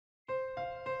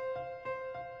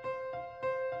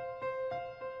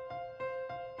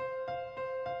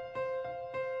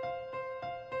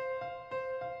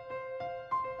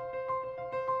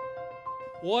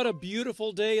What a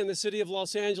beautiful day in the city of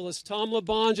Los Angeles. Tom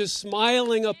LaBonge is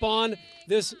smiling upon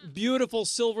this beautiful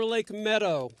Silver Lake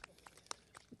meadow.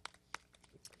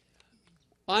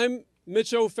 I'm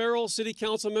Mitch O'Farrell, City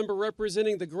Council member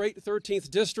representing the great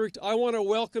 13th District. I want to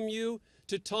welcome you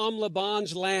to Tom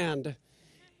LaBonge land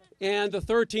and the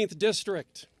 13th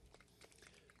District.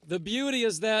 The beauty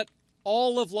is that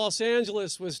all of Los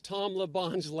Angeles was Tom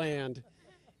LaBonge land.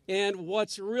 And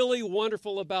what's really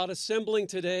wonderful about assembling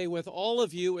today with all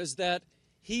of you is that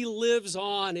he lives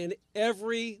on in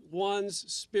everyone's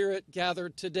spirit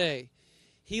gathered today.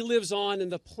 He lives on in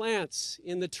the plants,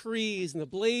 in the trees, in the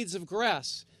blades of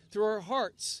grass, through our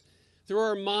hearts, through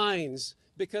our minds,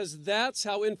 because that's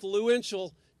how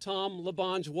influential Tom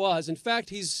LaBonge was. In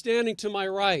fact, he's standing to my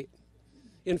right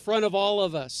in front of all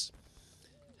of us.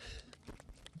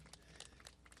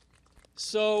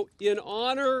 So in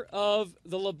honor of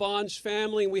the LaBonge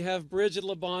family, we have Brigid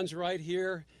LaBonge right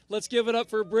here. Let's give it up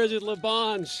for Brigid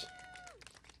LaBonge.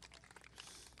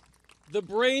 The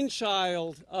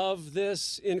brainchild of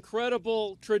this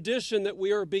incredible tradition that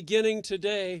we are beginning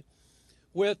today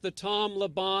with the Tom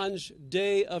LaBonge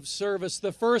Day of Service,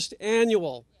 the first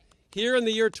annual here in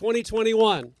the year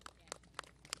 2021.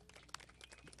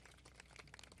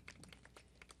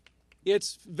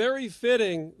 It's very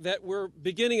fitting that we're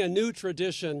beginning a new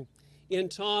tradition in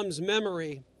Tom's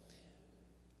memory.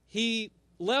 He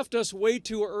left us way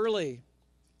too early,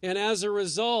 and as a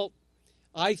result,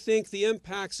 I think the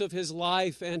impacts of his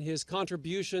life and his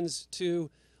contributions to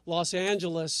Los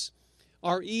Angeles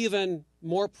are even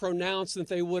more pronounced than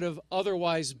they would have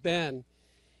otherwise been.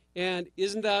 And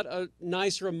isn't that a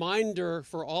nice reminder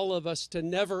for all of us to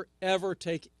never, ever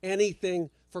take anything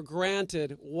for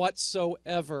granted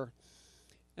whatsoever?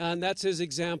 And that's his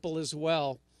example as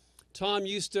well. Tom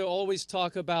used to always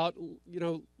talk about,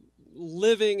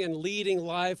 living and leading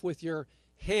life with your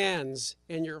hands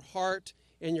and your heart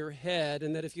and your head,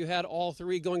 and that if you had all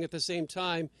three going at the same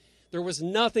time, there was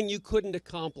nothing you couldn't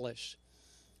accomplish.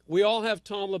 We all have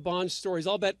Tom LaBonge stories.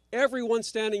 I'll bet everyone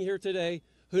standing here today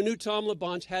who knew Tom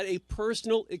LaBonge had a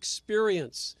personal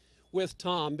experience with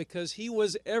Tom, because he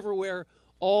was everywhere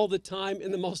all the time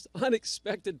in the most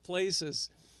unexpected places.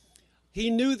 He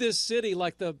knew this city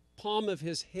like the palm of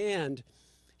his hand.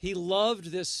 He loved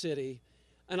this city.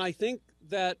 And I think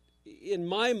that in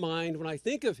my mind, when I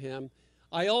think of him,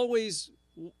 I always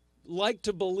like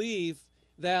to believe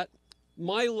that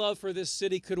my love for this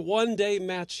city could one day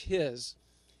match his.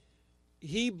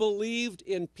 He believed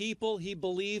in people. He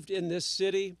believed in this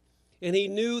city. And he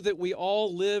knew that we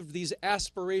all lived these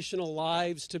aspirational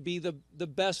lives to be the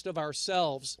best of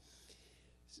ourselves.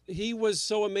 He was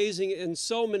so amazing in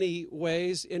so many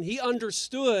ways, and he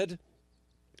understood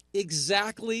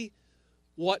exactly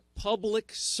what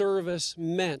public service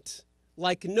meant,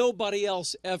 like nobody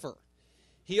else ever.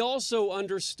 He also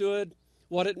understood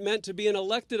what it meant to be an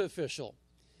elected official.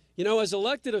 You know, as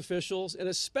elected officials, and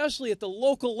especially at the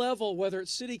local level, whether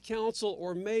it's city council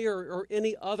or mayor or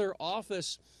any other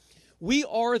office, we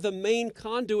are the main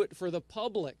conduit for the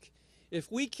public. If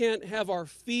we can't have our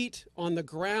feet on the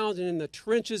ground and in the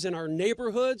trenches in our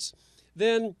neighborhoods,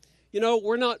 then,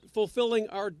 we're not fulfilling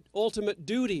our ultimate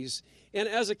duties. And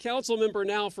as a council member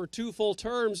now for 2 full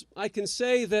terms, I can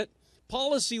say that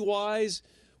policy-wise,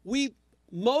 we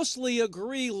mostly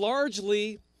agree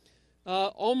largely,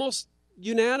 almost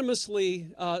unanimously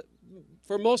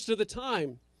for most of the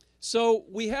time. So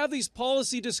we have these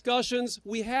policy discussions,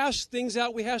 we hash things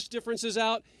out, we hash differences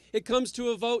out. It comes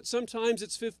to a vote. Sometimes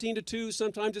it's 15-2,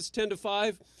 sometimes it's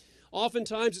 10-5.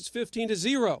 Oftentimes it's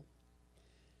 15-0.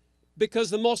 Because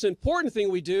the most important thing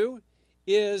we do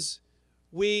is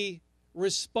we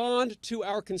respond to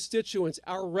our constituents,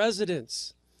 our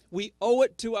residents. We owe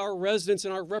it to our residents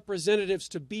and our representatives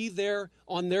to be there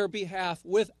on their behalf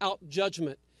without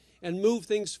judgment and move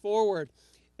things forward.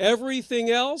 Everything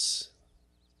else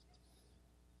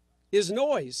is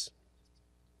noise.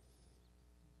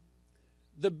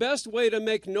 The best way to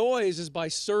make noise is by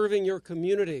serving your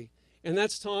community, and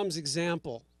that's Tom's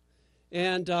example.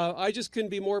 And I just couldn't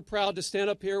be more proud to stand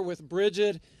up here with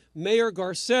Brigid, Mayor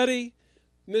Garcetti,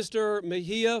 Mr.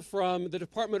 Mejia from the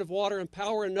Department of Water and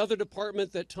Power, another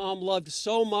department that Tom loved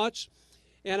so much,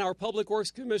 and our Public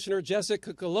Works Commissioner,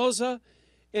 Jessica Caloza,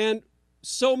 and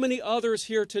so many others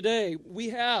here today. We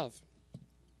have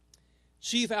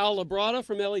Chief Al Labrada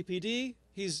from LAPD.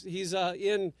 He's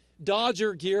in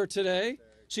Dodger gear today.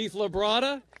 Chief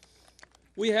Labrada.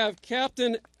 We have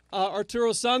Captain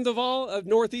Arturo Sandoval of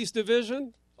Northeast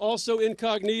Division, also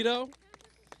incognito.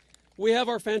 We have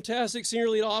our fantastic Senior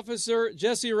Lead Officer,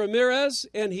 Jesse Ramirez,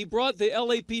 and he brought the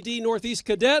LAPD Northeast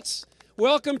Cadets.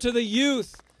 Welcome to the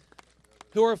youth.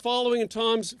 who are following in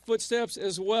Tom's footsteps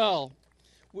as well.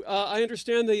 I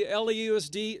understand the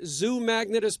LAUSD Zoo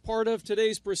Magnet is part of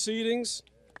today's proceedings.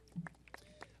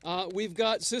 We've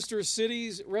got Sister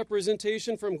Cities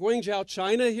representation from Guangzhou,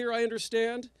 China here, I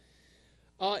understand.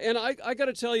 And I got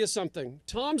to tell you something.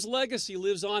 Tom's legacy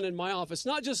lives on in my office,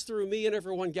 not just through me and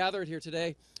everyone gathered here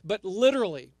today, but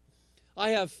literally.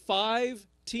 I have 5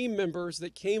 team members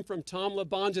that came from Tom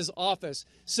LaBonge's office.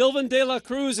 Sylvan de la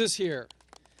Cruz is here.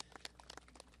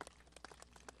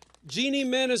 Jeannie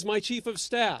Men is my chief of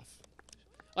staff.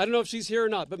 I don't know if she's here or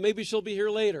not, but maybe she'll be here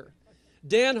later.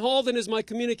 Dan Halden is my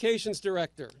communications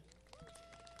director.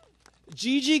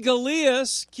 Gigi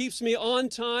Galeas keeps me on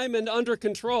time and under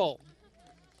control.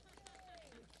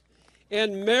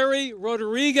 And Mary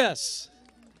Rodriguez,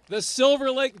 the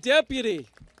Silver Lake deputy.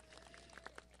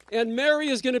 And Mary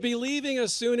is going to be leaving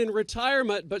us soon in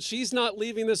retirement, but she's not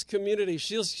leaving this community.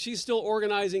 She's still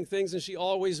organizing things, and she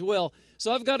always will.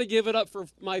 So I've got to give it up for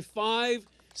my 5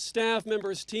 staff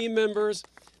members, team members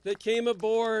that came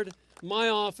aboard my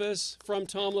office from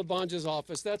Tom LaBonge's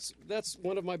office. That's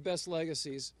one of my best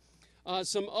legacies.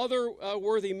 Some other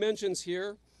worthy mentions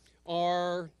here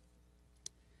are,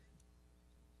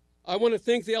 I want to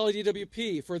thank the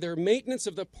LADWP for their maintenance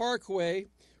of the parkway,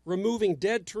 removing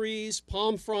dead trees,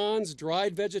 palm fronds,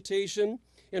 dried vegetation,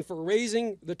 and for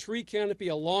raising the tree canopy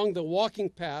along the walking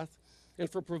path, and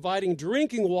for providing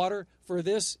drinking water for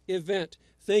this event.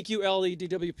 Thank you,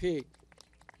 LADWP.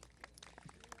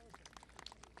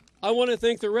 I want to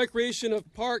thank the Recreation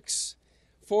of Parks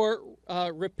for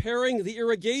repairing the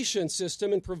irrigation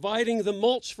system and providing the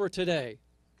mulch for today.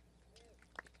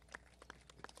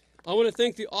 I want to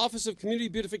thank the Office of Community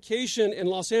Beautification and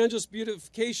Los Angeles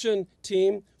Beautification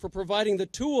team for providing the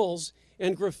tools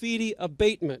and graffiti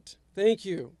abatement. Thank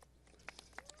you.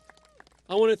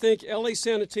 I want to thank LA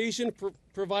Sanitation for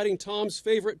providing Tom's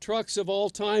favorite trucks of all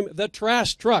time, the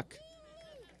trash truck.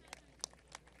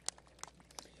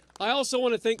 I also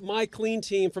want to thank my clean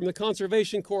team from the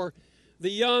Conservation Corps,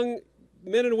 the young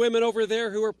men and women over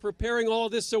there who are preparing all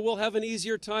of this so we'll have an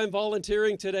easier time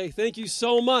volunteering today. Thank you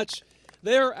so much.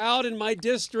 They're out in my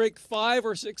district 5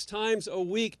 or 6 times a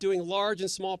week doing large and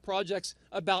small projects,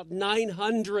 about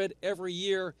 900 every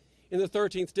year in the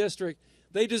 13th district.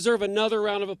 They deserve another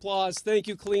round of applause. Thank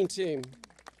you, clean team.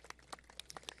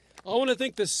 I want to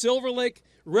thank the Silver Lake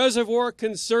Reservoir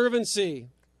Conservancy.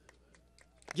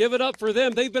 Give it up for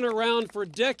them. They've been around for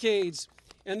decades,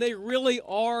 and they really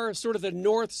are sort of the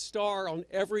North Star on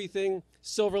everything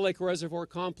Silver Lake Reservoir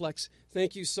Complex.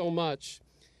 Thank you so much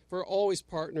for always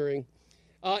partnering.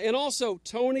 And also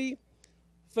Tony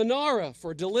Fanara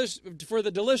for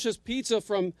the delicious pizza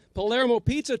from Palermo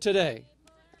Pizza today.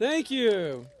 Thank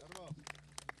you.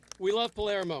 We love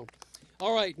Palermo.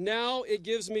 All right, now it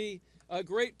gives me a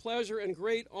great pleasure and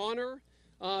great honor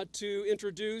to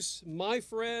introduce my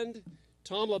friend,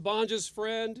 Tom LaBonge's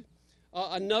friend,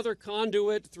 another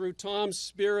conduit through Tom's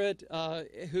spirit,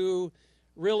 who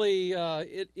really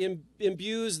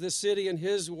imbues the city and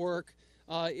his work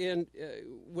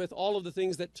with all of the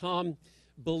things that Tom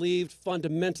believed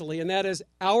fundamentally, and that is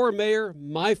our mayor,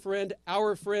 my friend,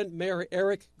 our friend, Mayor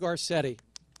Eric Garcetti.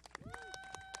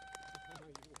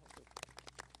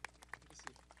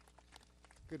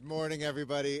 Good morning,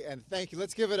 everybody, and thank you.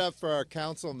 Let's give it up for our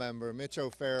council member, Mitch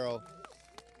O'Farrell.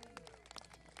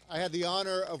 I had the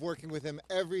honor of working with him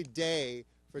every day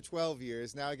for 12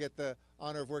 years. Now I get the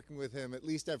honor of working with him at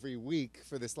least every week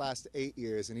for this last 8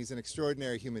 years, and he's an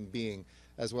extraordinary human being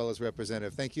as well as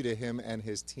representative. Thank you to him and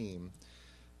his team.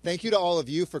 Thank you to all of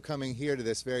you for coming here to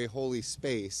this very holy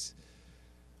space.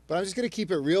 But I'm just going to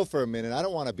keep it real for a minute. I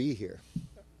don't want to be here.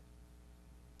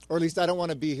 Or at least I don't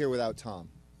want to be here without Tom.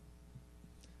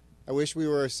 I wish we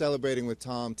were celebrating with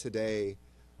Tom today,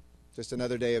 just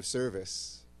another day of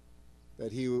service,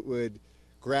 that he would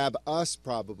grab us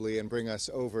probably and bring us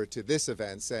over to this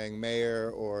event saying, Mayor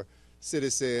or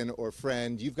citizen or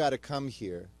friend, you've got to come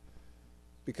here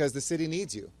because the city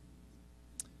needs you.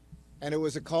 And it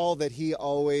was a call that he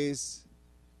always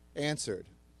answered.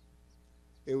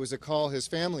 It was a call his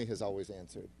family has always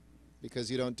answered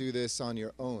because you don't do this on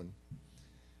your own.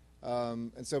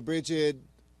 And so, Brigid,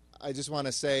 I just want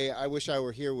to say, I wish I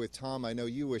were here with Tom. I know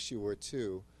you wish you were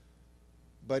too.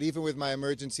 But even with my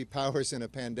emergency powers in a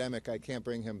pandemic, I can't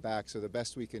bring him back. So the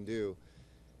best we can do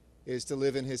is to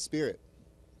live in his spirit.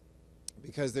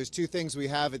 Because there's 2 things we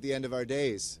have at the end of our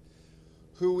days: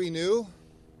 who we knew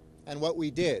and what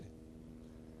we did.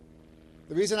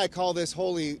 The reason I call this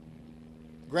holy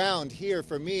ground here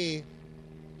for me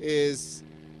is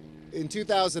in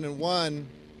 2001,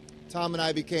 Tom and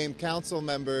I became council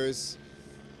members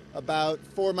about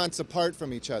 4 months apart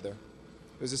from each other.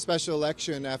 It was a special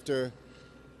election after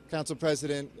Council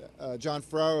President John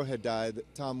Ferraro had died.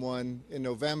 Tom won in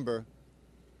November,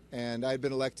 and I had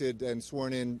been elected and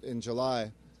sworn in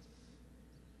July.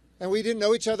 And we didn't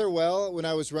know each other well when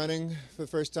I was running for the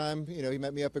first time. You know, he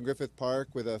met me up in Griffith Park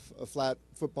with a flat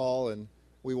football, and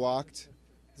we walked.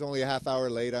 It was only a half hour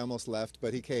late. I almost left,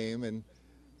 but he came, and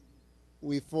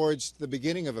we forged the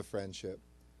beginning of a friendship.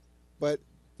 But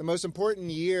the most important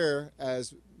year,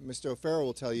 as Mr. O'Farrell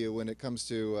will tell you when it comes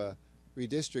to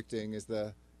redistricting, is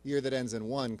the year that ends in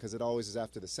 1, because it always is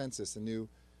after the census. The new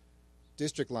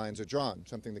district lines are drawn,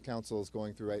 something the council is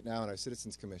going through right now in our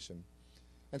Citizens Commission.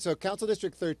 And so Council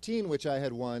District 13, which I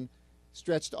had won,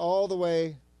 stretched all the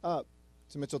way up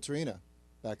to Mitchell-Tarina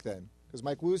back then, because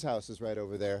Mike Wu's house is right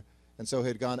over there, and so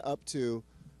had gone up to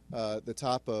the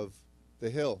top of the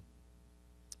hill.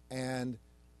 And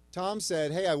Tom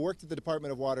said, hey, I worked at the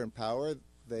Department of Water and Power.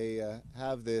 They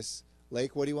have this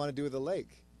lake. What do you want to do with the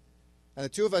lake? And the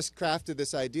two of us crafted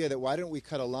this idea that why don't we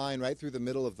cut a line right through the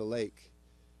middle of the lake,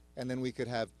 and then we could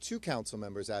have 2 council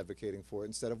members advocating for it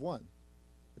instead of 1.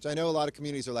 Which I know a lot of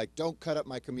communities are like, don't cut up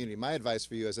my community. My advice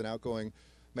for you as an outgoing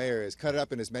mayor is cut it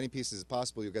up in as many pieces as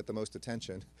possible. You'll get the most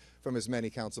attention from as many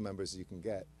council members as you can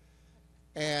get.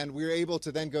 And we were able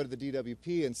to then go to the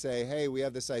DWP and say, hey, we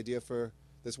have this idea for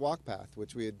this walk path,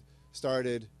 which we had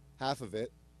started half of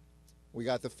it. We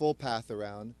got the full path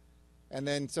around. And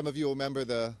then some of you will remember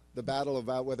the battle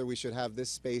about whether we should have this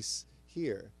space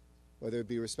here, whether it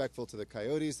be respectful to the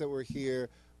coyotes that were here,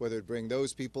 whether it bring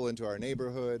those people into our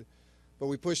neighborhood. But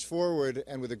we pushed forward,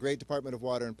 and with a great Department of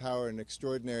Water and Power and an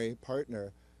extraordinary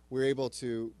partner, we were able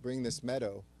to bring this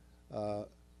meadow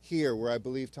here, where I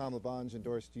believe Tom LaBonge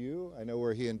endorsed you. I know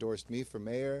where he endorsed me for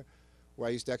mayor, where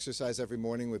I used to exercise every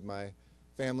morning with my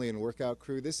family and workout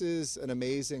crew. This is an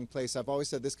amazing place. I've always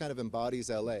said this kind of embodies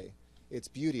LA. Its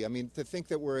beauty. I mean, to think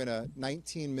that we're in a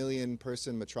 19 million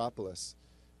person metropolis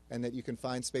and that you can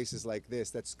find spaces like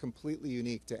this, that's completely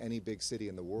unique to any big city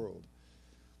in the world.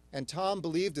 And Tom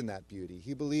believed in that beauty.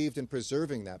 He believed in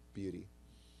preserving that beauty.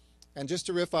 And just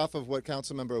to riff off of what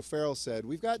Councilmember O'Farrell said,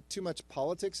 we've got too much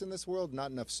politics in this world,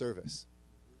 not enough service.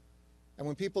 And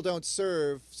when people don't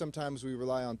serve, sometimes we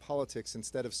rely on politics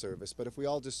instead of service. But if we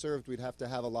all just served, we'd have to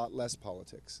have a lot less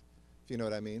politics, if you know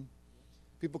what I mean.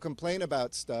 People complain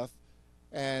about stuff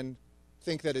and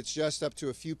think that it's just up to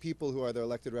a few people who are their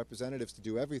elected representatives to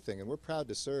do everything. And we're proud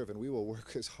to serve, and we will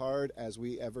work as hard as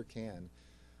we ever can.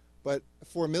 But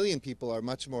 4 million people are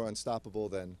much more unstoppable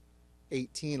than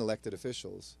 18 elected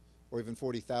officials or even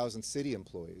 40,000 city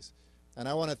employees. And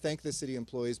I want to thank the city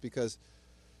employees because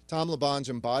Tom LaBonge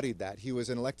embodied that. He was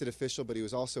an elected official, but he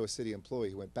was also a city employee.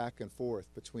 He went back and forth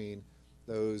between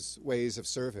those ways of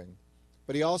serving.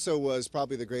 But he also was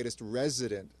probably the greatest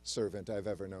resident servant I've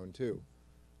ever known, too.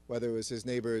 Whether it was his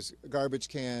neighbor's garbage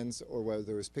cans or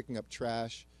whether it was picking up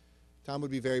trash, Tom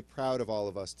would be very proud of all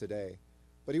of us today.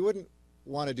 But he wouldn't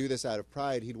want to do this out of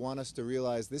pride. He'd want us to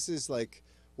realize this is like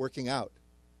working out.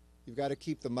 You've got to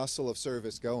keep the muscle of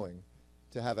service going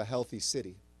to have a healthy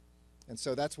city. And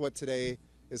so that's what today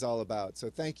is all about. So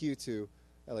thank you to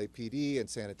LAPD and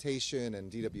sanitation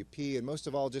and DWP and most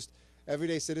of all just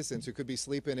everyday citizens who could be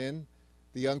sleeping in,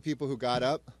 the young people who got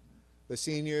up, the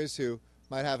seniors who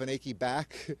might have an achy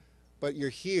back, but you're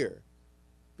here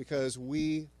because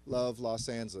we love Los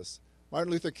Angeles.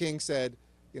 Martin Luther King said,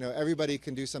 you know, everybody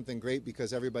can do something great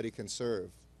because everybody can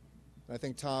serve. And I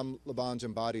think Tom LaBonge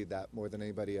embodied that more than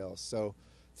anybody else. So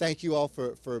thank you all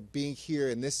for being here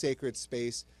in this sacred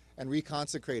space and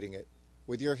reconsecrating it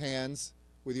with your hands,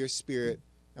 with your spirit,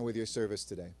 and with your service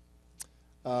today.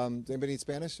 Does anybody need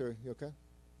Spanish, or you okay?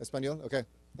 Español? Okay,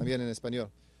 también en español.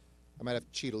 I might have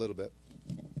to cheat a little bit.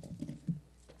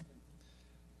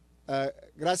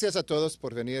 Gracias a todos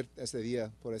por venir este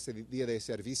día, por este día de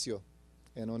servicio,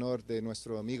 en honor de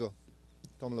nuestro amigo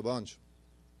Tom LaBonge.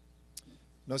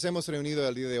 Nos hemos reunido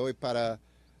el día de hoy para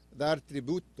dar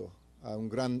tributo a un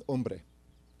gran hombre,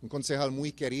 un concejal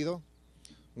muy querido,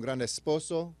 un gran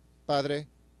esposo, padre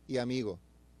y amigo.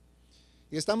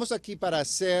 Y estamos aquí para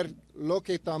hacer lo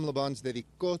que Tom LaBonge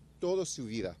dedicó toda su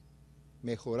vida,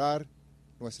 mejorar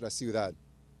nuestra ciudad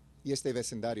y este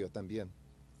vecindario también.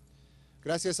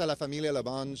 Gracias a la familia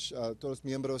LaBonge, a todos los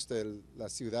miembros de la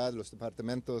ciudad, los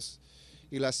departamentos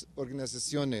y las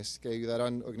organizaciones que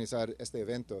ayudarán a organizar este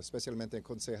evento, especialmente el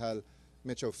concejal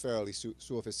Mitch O'Farrell y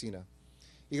su oficina.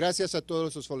 Y gracias a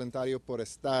todos los voluntarios por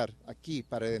estar aquí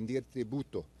para rendir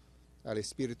tributo al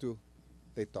espíritu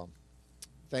de Tom.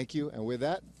 Thank you, and with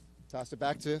that, toss it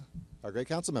back to our great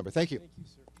council member. Thank you. Thank you,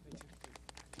 sir.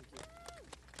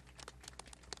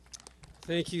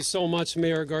 Thank you so much,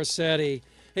 Mayor Garcetti.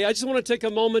 Hey, I just want to take a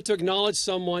moment to acknowledge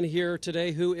someone here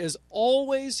today who is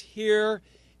always here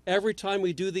every time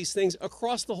we do these things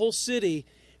across the whole city,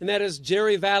 and that is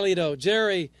Jerry Valido.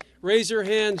 Jerry, raise your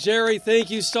hand. Jerry, thank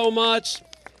you so much.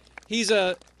 He's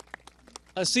a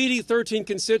CD13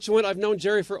 constituent. I've known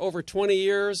Jerry for over 20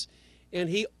 years, and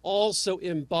he also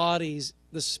embodies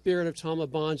the spirit of Tom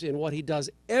LaBonge in what he does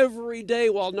every day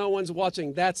while no one's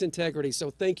watching. That's integrity. So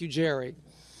thank you, Jerry.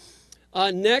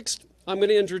 Next, I'm going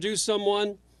to introduce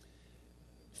someone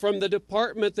from the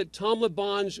department that Tom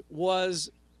LaBonge was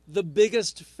the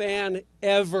biggest fan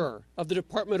ever of, the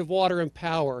Department of Water and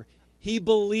Power. He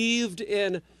believed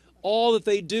in all that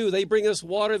they do. They bring us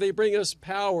water, they bring us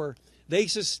power. They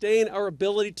sustain our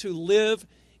ability to live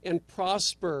and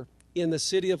prosper in the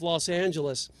city of Los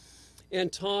Angeles.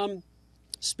 And Tom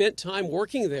spent time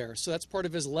working there, so that's part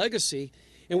of his legacy.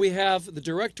 And we have the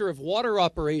Director of Water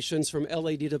Operations from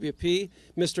LADWP,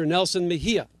 Mr. Nelson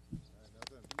Mejia.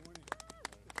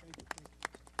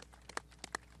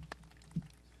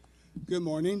 Good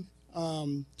morning.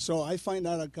 So I find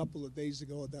out a couple of days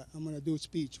ago that I'm going to do a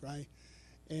speech, right?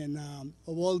 And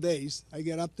of all days, I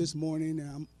get up this morning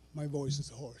and my voice is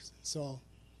hoarse. So,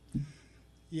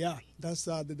 yeah, that's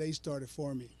the day started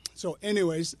for me. So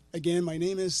anyways, again, my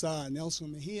name is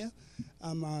Nelson Mejia.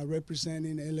 I'm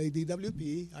representing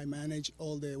LADWP. I manage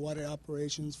all the water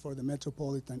operations for the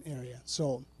metropolitan area.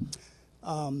 So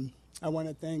I want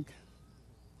to thank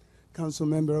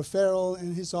Councilmember Farrell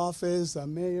and his office,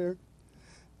 Mayor,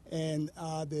 and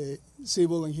the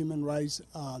Civil and Human Rights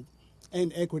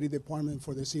and Equity Department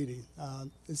for the city.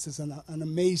 This is an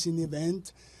amazing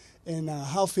event, and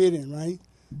how fitting, right,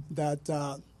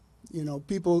 that you know,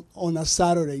 people on a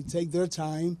Saturday take their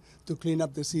time to clean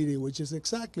up the city, which is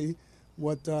exactly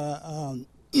what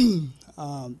you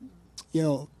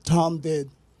know, Tom did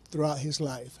throughout his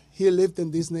life. He lived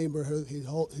in this neighborhood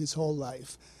his whole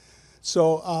life.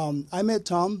 So I met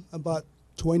Tom about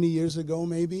 20 years ago,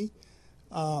 maybe,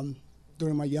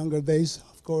 during my younger days,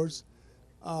 of course.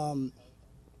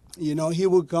 You know, he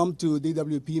would come to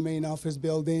DWP main office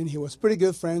building. He was pretty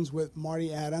good friends with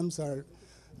Marty Adams, our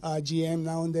GM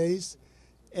nowadays,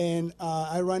 and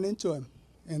I ran into him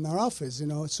in our office, you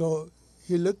know. So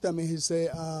he looked at me, he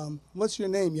said, what's your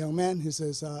name, young man? He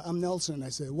says, I'm Nelson. I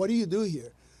said, what do you do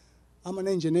here? I'm an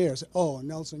engineer. I said, oh,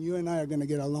 Nelson, you and I are going to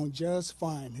get along just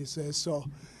fine, he says. So,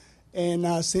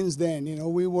 and since then, you know,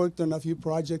 we worked on a few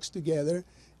projects together.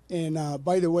 And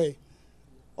by the way,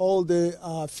 all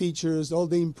the features, all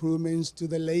the improvements to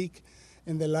the lake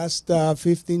in the last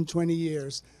 15, 20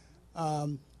 years,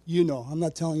 you know, I'm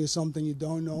not telling you something you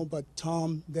don't know, but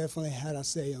Tom definitely had a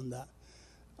say on that.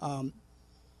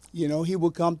 You know, he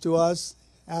would come to us,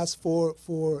 ask for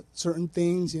certain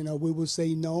things, you know, we would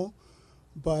say no,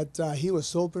 but he was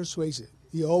so persuasive.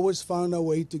 He always found a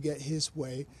way to get his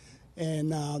way,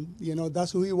 and, you know,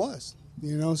 that's who he was,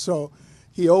 you know. So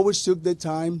he always took the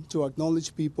time to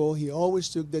acknowledge people. He always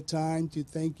took the time to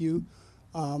thank you,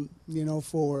 you know,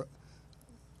 for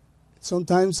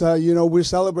sometimes, you know, we're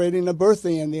celebrating a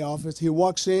birthday in the office. He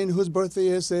walks in, whose birthday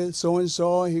is it?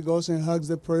 So-and-so. He goes and hugs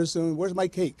the person. Where's my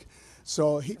cake?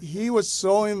 So he was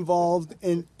so involved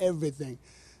in everything.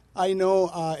 I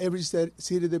know every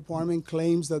city department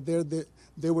claims that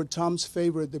they were Tom's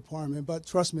favorite department, but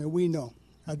trust me, we know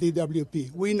at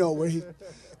DWP. We know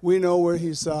where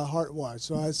his heart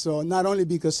was. So not only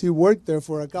because he worked there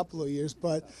for a couple of years,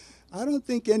 but I don't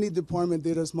think any department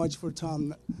did as much for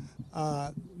Tom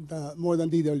more than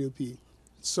DWP.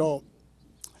 So,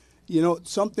 you know,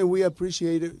 something we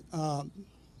appreciated a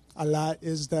lot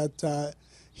is that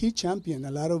he championed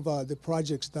a lot of the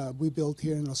projects that we built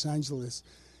here in Los Angeles.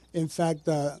 In fact,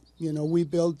 you know, we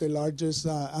built the largest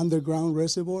underground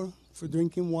reservoir for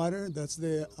drinking water. That's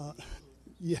the,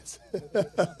 yes,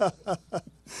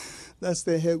 that's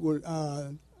the Headwood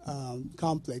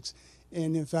complex.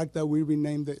 And in fact, we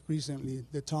renamed it recently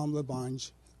the Tom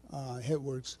LaBonge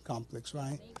Headworks Complex,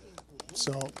 right?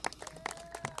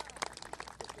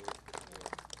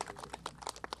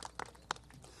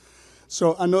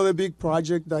 So another big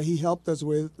project that he helped us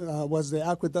with was the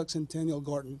Aqueduct Centennial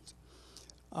Gardens.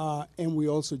 And we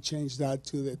also changed that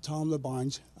to the Tom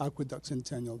LaBonge Aqueduct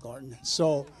Centennial Garden.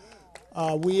 So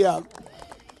we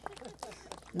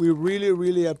really,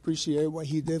 really appreciate what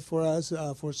he did for us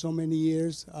for so many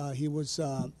years. He was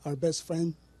our best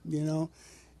friend, you know,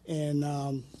 and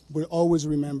we'll always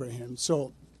remember him.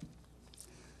 So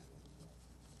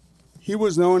he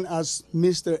was known as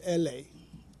Mr. LA,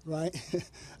 right?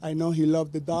 I know he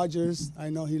loved the Dodgers. I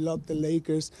know he loved the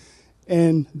Lakers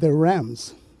and the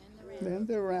Rams. And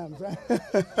the Rams, right?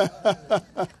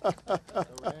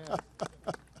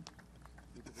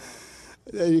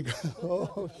 There you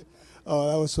go.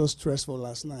 Oh, that was so stressful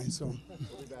last night. So,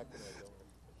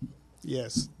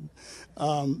 yes.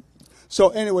 So,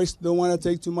 anyways, don't want to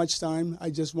take too much time.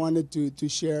 I just wanted to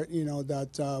share,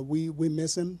 that we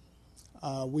miss him.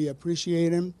 We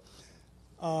appreciate him.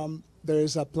 There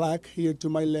is a plaque here to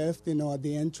my left, at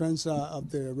the entrance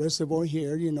of the reservoir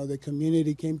here. The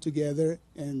community came together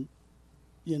and,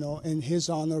 in his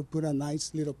honor, put a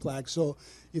nice little plaque. So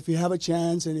if you have a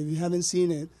chance and if you haven't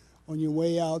seen it, on your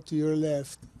way out to your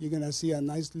left, you're going to see a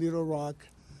nice little rock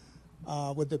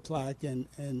with the plaque, and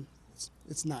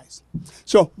it's nice.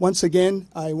 So once again,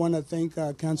 I want to thank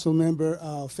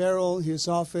Councilmember Farrell, his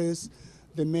office,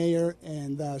 the mayor,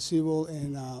 and civil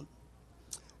and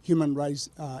human rights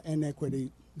and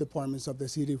equity departments of the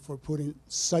city for putting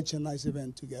such a nice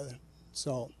event together.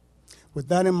 So with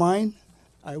that in mind,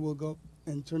 I will go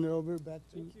and turn it over back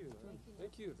to you.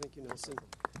 Thank you, Nelson.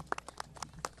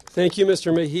 Thank you,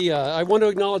 Mr. Mejia. I want to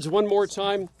acknowledge one more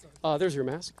time, there's your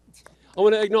mask. I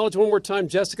want to acknowledge one more time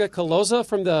Jessica Caloza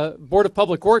from the Board of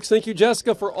Public Works. Thank you,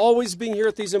 Jessica, for always being here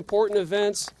at these important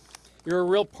events. You're a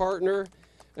real partner,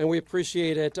 and we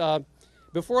appreciate it.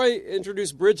 Before I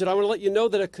introduce Brigid, I want to let you know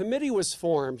that a committee was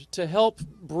formed to help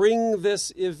bring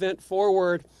this event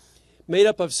forward, made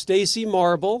up of Stacy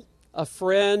Marble, a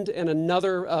friend and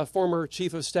another former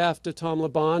chief of staff to Tom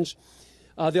LaBonge,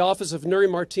 the office of Nuri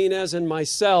Martinez, and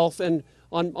myself. And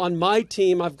on my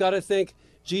team, I've got to thank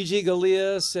Gigi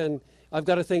Galeas, and I've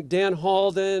got to thank Dan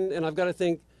Halden, and I've got to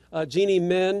thank Jeannie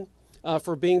Min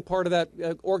for being part of that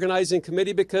organizing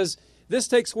committee, because this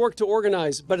takes work to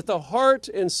organize. But at the heart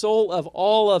and soul of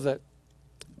all of it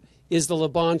is the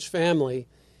LaBonge family.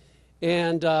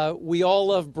 And we all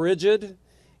love Brigid,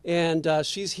 and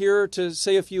she's here to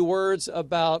say a few words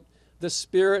about the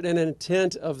spirit and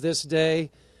intent of this day.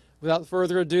 Without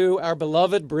further ado, our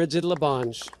beloved Brigid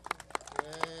LaBonge.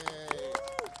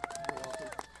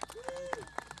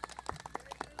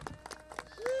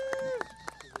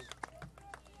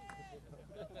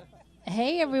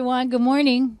 Hey everyone, good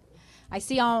morning. I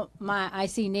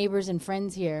see neighbors and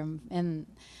friends here, and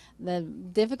the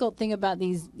difficult thing about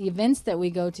these events that we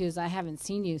go to is I haven't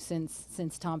seen you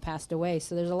since Tom passed away.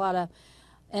 So there's a lot of,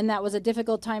 and that was a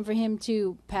difficult time for him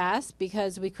to pass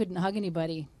because we couldn't hug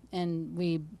anybody, and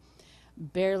we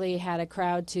barely had a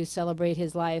crowd to celebrate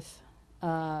his life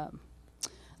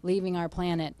leaving our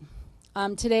planet.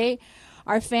 Today,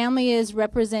 our family is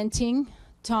representing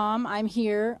Tom. I'm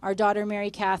here. Our daughter,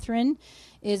 Mary Catherine,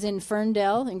 is in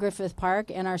Ferndale in Griffith Park,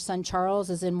 and our son,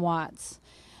 Charles, is in Watts.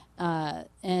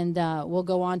 And we'll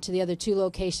go on to the other two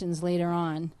locations later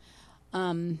on.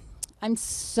 I'm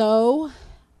so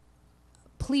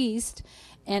pleased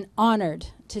and honored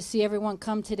to see everyone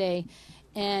come today.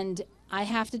 And I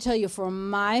have to tell you, for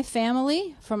my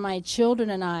family, for my children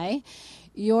and I,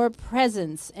 your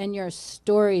presence and your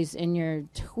stories and your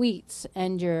tweets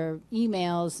and your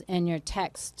emails and your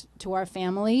text to our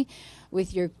family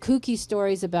with your kooky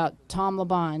stories about Tom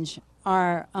LaBonge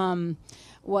are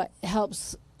what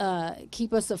helps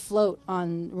keep us afloat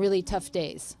on really tough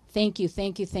days. Thank you,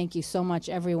 thank you, thank you so much,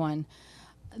 everyone.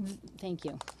 Thank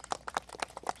you.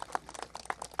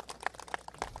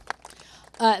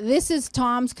 This is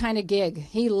Tom's kind of gig.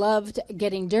 He loved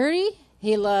getting dirty.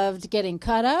 He loved getting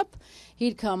cut up.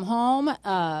 He'd come home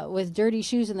with dirty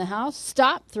shoes in the house,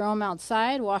 stop, throw them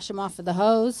outside, wash them off with the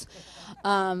hose.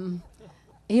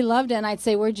 He loved it, and I'd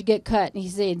say, "Where'd you get cut?" And he'd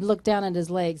say, look down at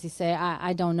his legs. He'd say,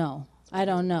 I don't know. I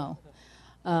don't know.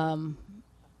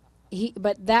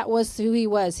 But that was who he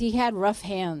was. He had rough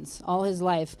hands all his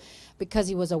life because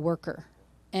he was a worker.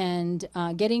 And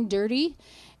getting dirty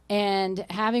and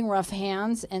having rough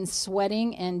hands and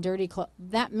sweating and dirty clothes,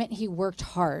 that meant he worked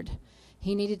hard.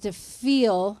 He needed to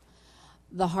feel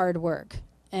the hard work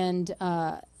and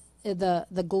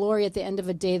the glory at the end of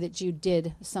a day that you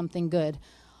did something good.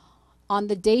 On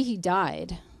the day he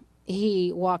died,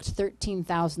 he walked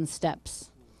 13,000 steps.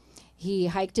 He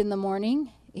hiked in the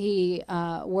morning. He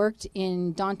worked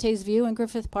in Dante's View in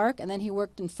Griffith Park, and then he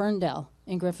worked in Ferndale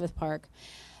in Griffith Park.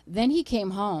 Then he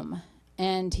came home,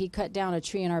 and he cut down a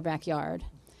tree in our backyard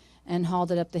and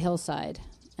hauled it up the hillside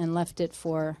and left it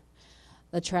for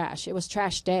the trash. It was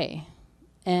trash day.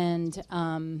 And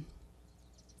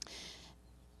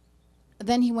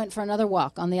then he went for another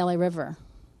walk on the LA River,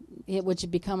 which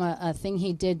had become a thing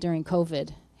he did during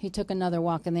COVID. He took another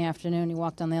walk in the afternoon. He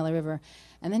walked on the LA River.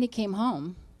 And then he came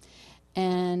home,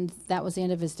 and that was the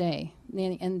end of his day,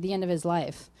 and the end of his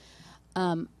life.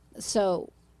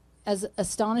 So as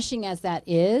astonishing as that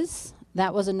is,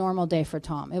 that was a normal day for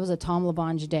Tom. It was a Tom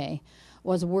LaBonge day,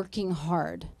 was working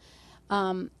hard.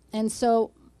 And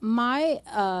so my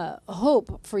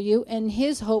hope for you, and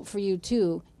his hope for you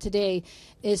too today,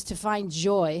 is to find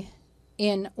joy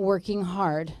in working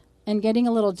hard and getting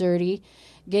a little dirty,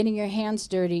 getting your hands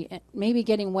dirty, and maybe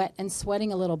getting wet and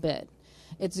sweating a little bit.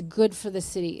 It's good for the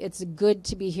city. It's good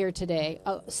to be here today,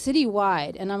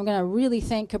 citywide. And I'm going to really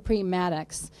thank Capri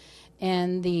Maddox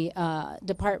and the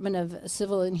Department of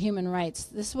Civil and Human Rights.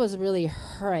 This was really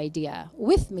her idea.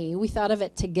 With me, we thought of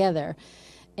it together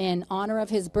in honor of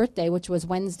his birthday, which was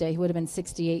Wednesday. He would have been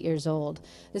 68 years old.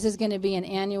 This is going to be an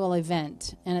annual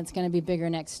event, and it's going to be bigger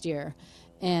next year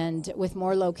and with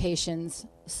more locations.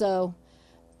 So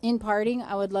in parting,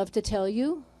 I would love to tell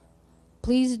you,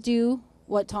 please do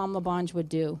what Tom LaBonge would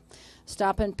do.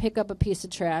 Stop and pick up a piece of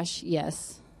trash,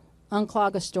 yes.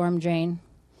 Unclog a storm drain.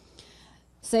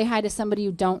 Say hi to somebody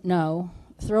you don't know.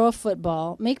 Throw a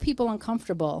football. Make people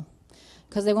uncomfortable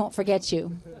because they won't forget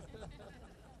you.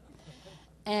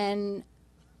 And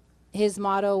his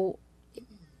motto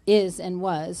is and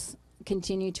was,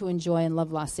 continue to enjoy and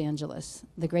love Los Angeles,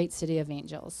 the great city of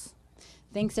angels.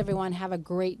 Thanks, everyone. Have a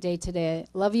great day today.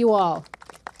 Love you all.